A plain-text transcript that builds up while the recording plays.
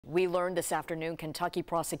We learned this afternoon Kentucky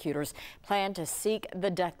prosecutors plan to seek the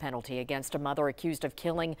death penalty against a mother accused of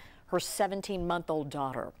killing her 17-month-old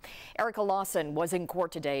daughter. Erica Lawson was in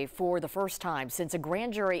court today for the first time since a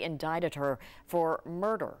grand jury indicted her for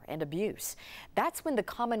murder and abuse. That's when the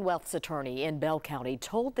Commonwealth's attorney in Bell County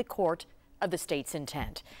told the court of the state's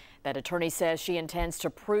intent. That attorney says she intends to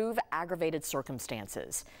prove aggravated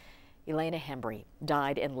circumstances. Elena Hembry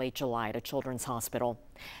died in late July at a children's hospital.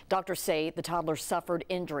 Doctors say the toddler suffered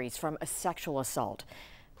injuries from a sexual assault.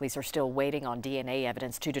 Police are still waiting on DNA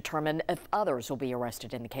evidence to determine if others will be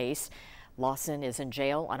arrested in the case. Lawson is in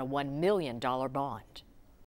jail on a $1 million bond.